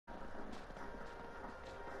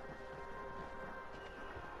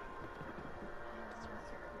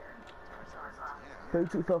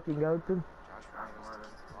Boots are fucking open. Josh wanted us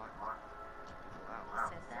to keep the lock people out.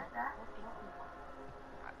 Said that? What people?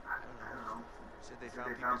 I don't know. Said they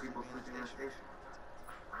found people sleeping in the station.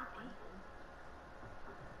 Creepy.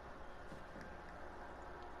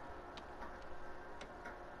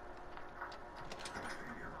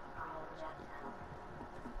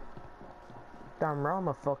 Damn right, I'm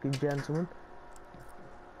a fucking gentleman.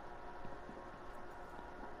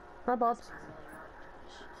 Hi, Bobs.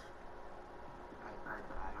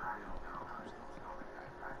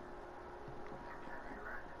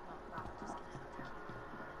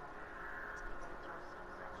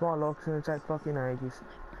 That's why locks gonna take fucking ages.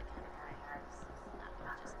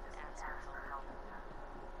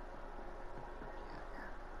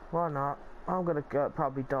 Why not? I'm gonna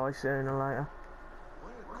probably die sooner or later.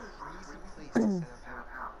 What a crazy place to set up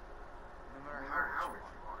house. No matter how rich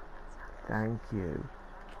you are. Thank you.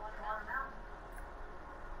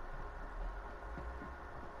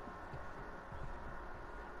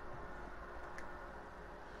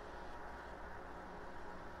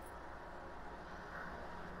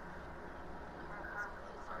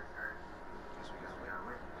 Guess we gotta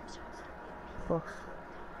wait. Fuck.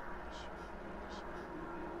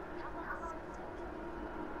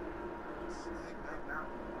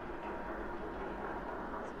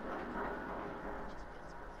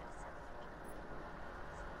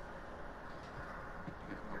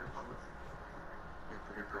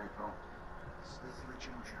 You're pretty cool. Sleeping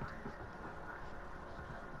ginger.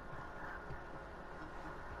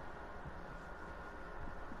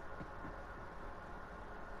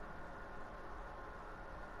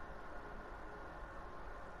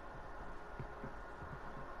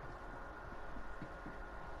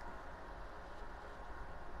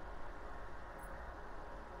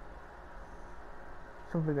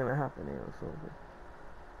 Something gonna happen here or something.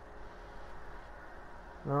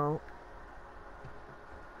 No.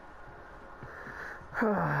 Come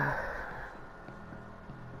in? I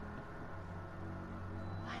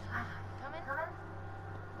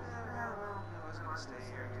was gonna stay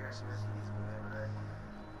here and do some keys, but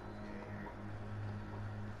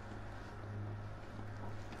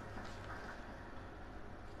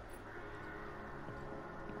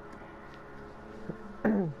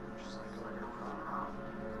just like going to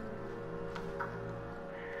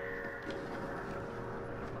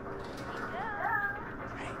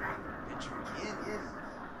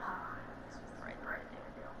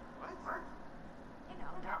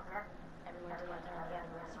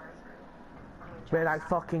Where I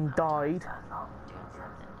fucking died.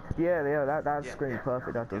 Yeah, that screamed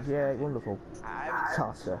perfect, that does. Yeah, wonderful.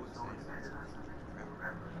 Tosser.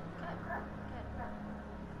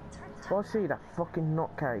 So I see that fucking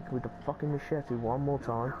nutcake with the fucking machete one more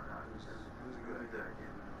time.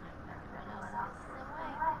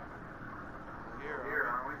 Here,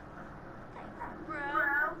 aren't we?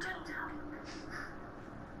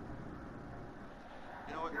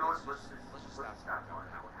 You know what? Let's just stop going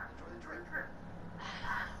now. Enjoy the trip.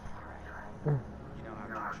 You know how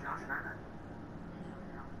Josh and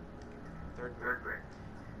Third grade.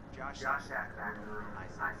 Josh sat back in the room. I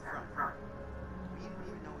sat in front. We didn't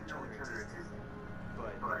even know each other existed.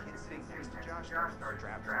 But the kid sitting next to Josh started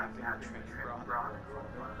drafting the training bra.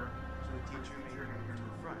 So the teacher made him move to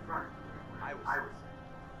the front. I was.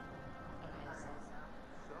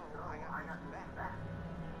 So I got moved back.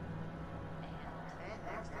 And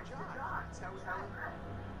next to Josh. That's how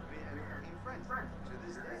we became friends to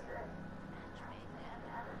this day.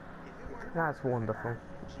 That's wonderful.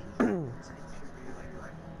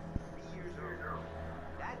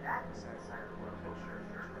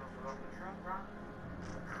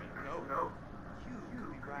 No. You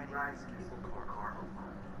could be riding this cable car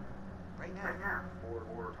right now,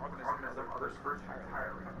 or talking to some other person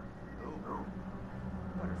entirely. Oh,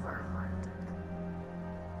 butterfly.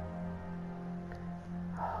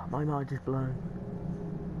 My mind is blown.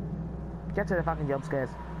 Get to the fucking jump scares.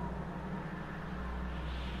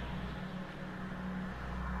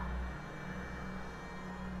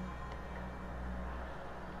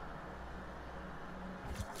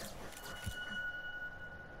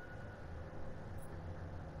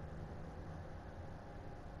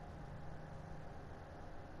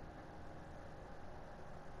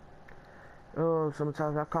 Oh,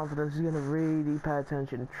 sometimes that confidence is gonna really pay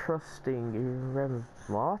attention. Trusting, irrelevant.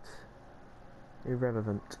 What?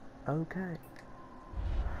 Irrelevant. Okay.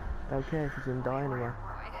 Okay, she's gonna die anyway.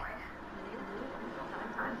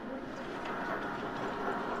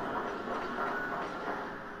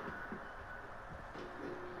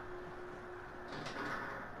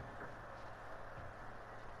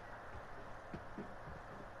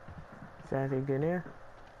 Is there anything in here?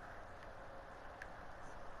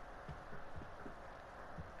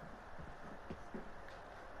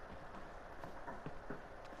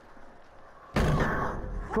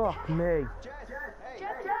 Fuck me.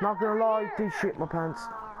 Not gonna lie, this shit my pants. You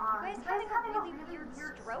guys having a really weird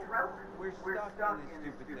stroke? We're stuck in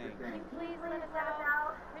this stupid thing. Can you please let us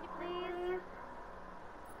out? Pretty please?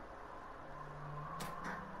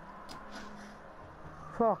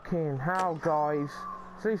 Fucking hell, guys.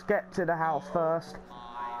 Please get to the house first.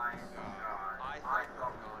 My God. I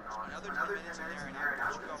thought another 10 minutes in there and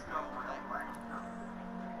I'll put you off my own leg.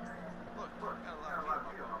 Look, got a lot of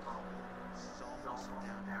people on both. It's almost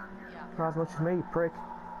down here. Yeah. Not as much as me, prick.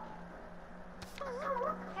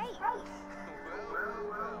 Hey!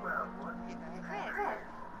 Chris!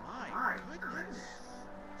 My goodness.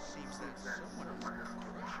 Seems that someone of your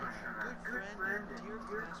good friend and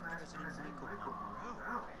dear past President Michael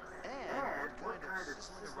Monroe. And what kind of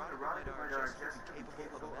sister erotic radar just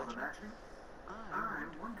capable of imagining? I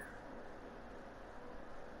wonder.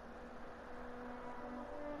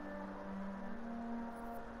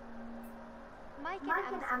 Mike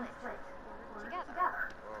and Em split. Together.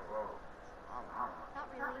 Whoa. Not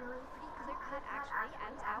really. Pretty clear cut, actually.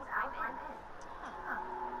 Em's out, I'm in.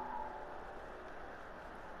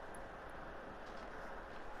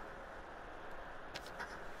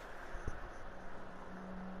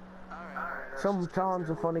 Alright. Sometimes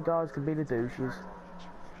the funny guys can be the douches.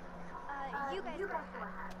 You guys go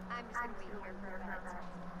ahead. I'm just gonna wait here for a minute.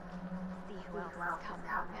 See who else is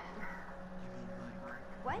coming.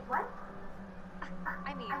 What?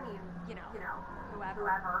 I mean, you know,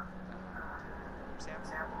 whoever. Sam?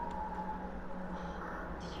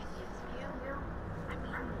 Did you see this view? I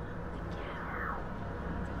mean, like, yeah.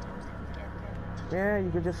 Sometimes I get Yeah,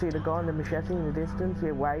 you can just see the guy in the machete in the distance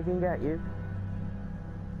here waving at you.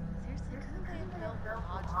 Seriously, couldn't they have built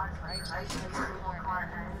modular right?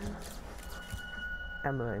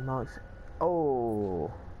 Emily, Marks.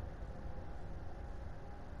 Oh.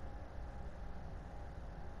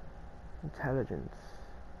 Intelligence.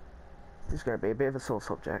 This is going to be a bit of a sore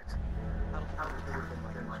subject.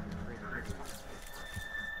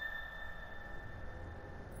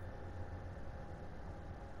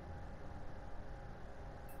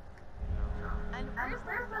 And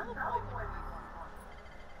where's the boy?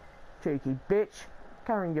 Cheeky bitch.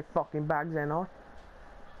 Carrying your fucking bags, ain't I?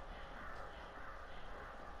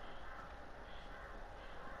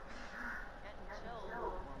 Getting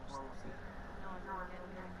chilled. No one's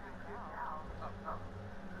getting cracked out.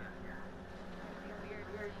 It'd be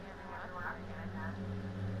weird seeing everyone up here again.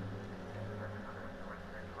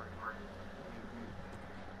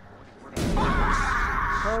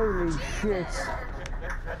 Holy shit.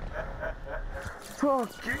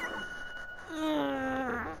 Fuck.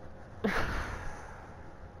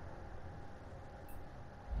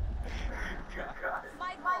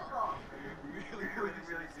 Michael!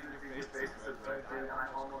 Really see your face and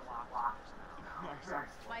I'm almost locked.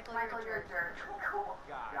 Michael, you're a jerk. Cool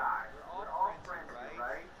guy. We're all friends,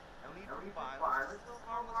 right? No need for violence. It's still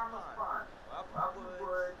harmless fun. Up in the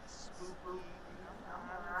woods, spooky.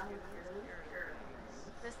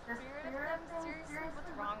 The spirit of them? Seriously,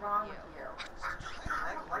 what's wrong with you?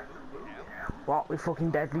 What, with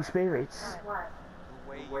fucking deadly spirits?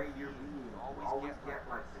 The way you always get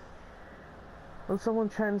like this. When someone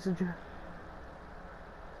changes you.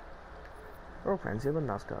 We're all friends here, we're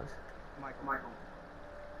nice guys. Michael.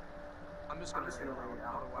 I'm just gonna lay it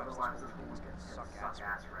out, otherwise this whole thing's gonna suck ass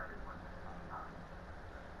for everyone.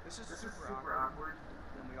 This is super awkward,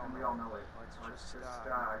 and we all know it. Let's just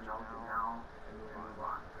acknowledge it now and move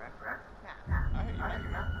on. Correct? I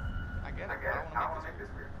get it. I don't wanna make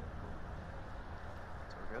this weird.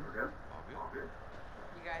 So we're good? All good?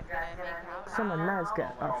 You guys gonna make out? Someone nice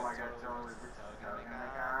guy. Oh my god, totally.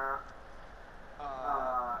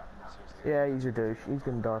 Yeah, he's a douche. He's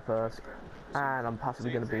gonna die first. And I'm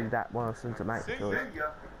possibly gonna be that person to make the choice.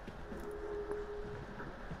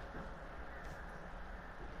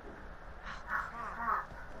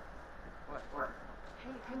 What?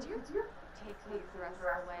 Hey, could you take these the rest of the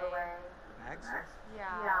way? Bags?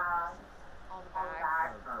 Yeah. All the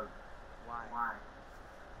bags. Why?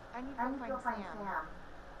 I need to go find Sam.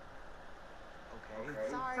 Okay.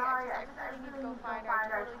 Sorry, I really need to go find her.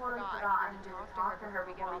 I totally forgot. I need to talk to her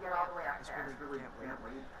before we get all the way up It's there. really can't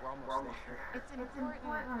wait. We're almost there. It's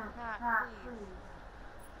important. Matt, please.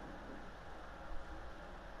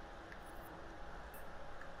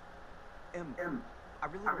 I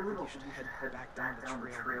really think you should head back down the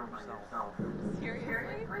trail by yourself.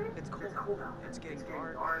 Seriously? It's cold out. It's getting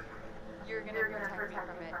dark. You're gonna protect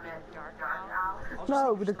me from it being dark now?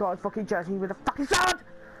 No, with the guy fucking judging me with a fucking sword!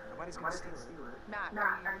 Nobody's gonna steal it. Matt,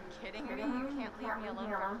 are you kidding me? You can't leave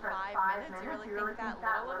me alone for 5 minutes? You really think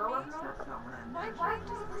that little of me? Why can't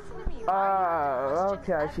you just listen to me? Oh,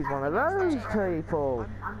 okay, she's one of those people.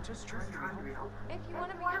 I'm just trying to be helpful. If you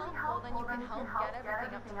want to be helpful, then you can help get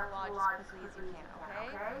everything up to the lodge as quickly as you can,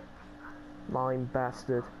 okay? Mime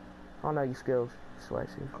bastard. I know your skills,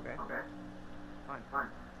 Swayze. Okay. Fine.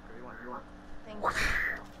 Whatever you want. Thank you. I'll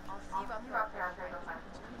see you up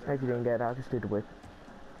there. If you didn't get it, I'll just do the whip.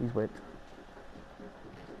 He's whipped.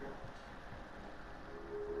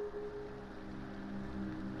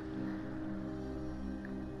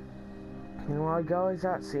 Alright guys,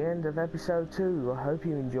 that's the end of episode 2. I hope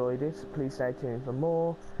you enjoyed it. Please stay tuned for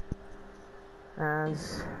more.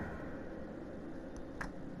 As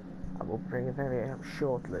I will bring a video out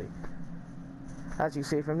shortly. As you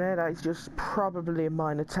see from there, that's just probably a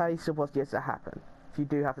minor taste of what's yet to happen. If you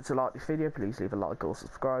do happen to like this video, please leave a like or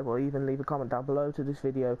subscribe, or even leave a comment down below to this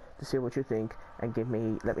video to see what you think, and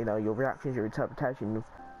let me know your reactions, your interpretation.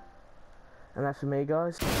 And that's for me,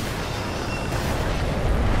 guys.